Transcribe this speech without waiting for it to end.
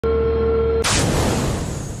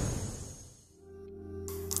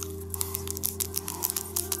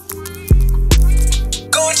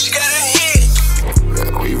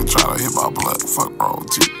try to hit my blood. Fuck wrong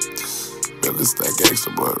with you. Man, this that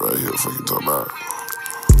gangster blood right here. Fuck you talking about.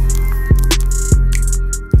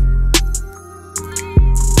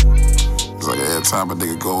 It's like every time a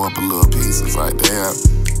nigga go up a little piece, it's like, damn,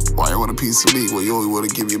 why you want a piece of me? Well, you only want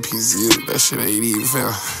to give me a piece of you. That shit ain't even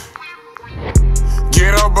fair.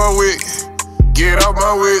 Get off my wick. Get off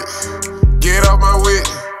my wick. Get off my wick.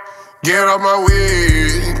 Get off my wick.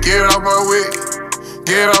 Get off my wick.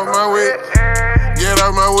 Get off my wick. Get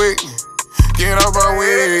off my wick. Get off my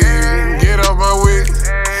wick. Get off my wick.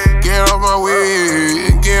 Get off my wick.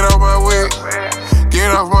 Get off my wick. Get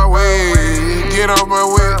off my wick. Get off my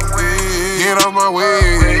wick. Get off my way,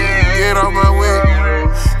 get off my way,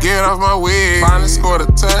 get off my way. Finally scored a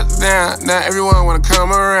touchdown, now everyone wanna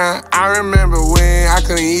come around. I remember when I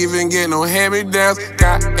couldn't even get no hand-me-downs.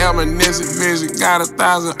 Got ammunition vision, got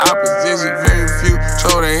 1,000 opposition. Very few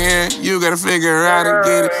show their hand, you gotta figure out and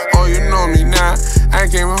get it. Oh, you know me now, I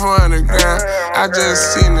came from underground. I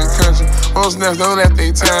just seen the country, most never don't let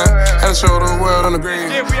they time. Had to show the world on the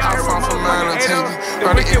grave. I fought for mine, I take it.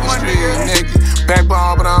 Run the industry naked. Back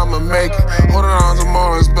ball, but I'ma make it. Holding on to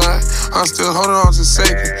Morris, but I'm still holding on to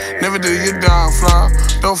sacred. Never do your dog flaw.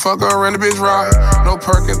 Don't fuck around the bitch raw. No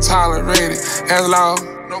perk and tolerated. As long.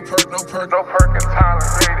 No perk and tolerated.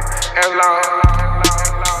 As long.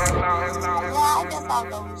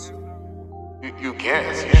 You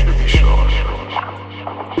guess. You should be sure.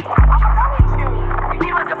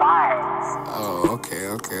 Oh, okay.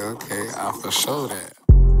 I'll for sure that.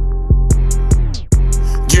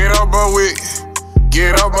 Get off my wick.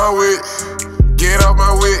 Get off my wick. Get off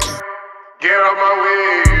my wick. Get off my wick.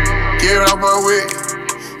 Get off my wick.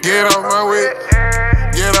 Get off my wick.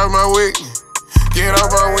 Get off my wick. Get off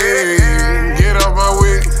my wick. Get off my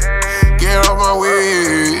wick. Get off my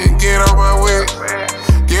wick. Get off my wick.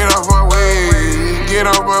 Get off my wick. Get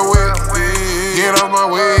off my wick. Get off my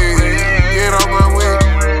wick. Get off my wick.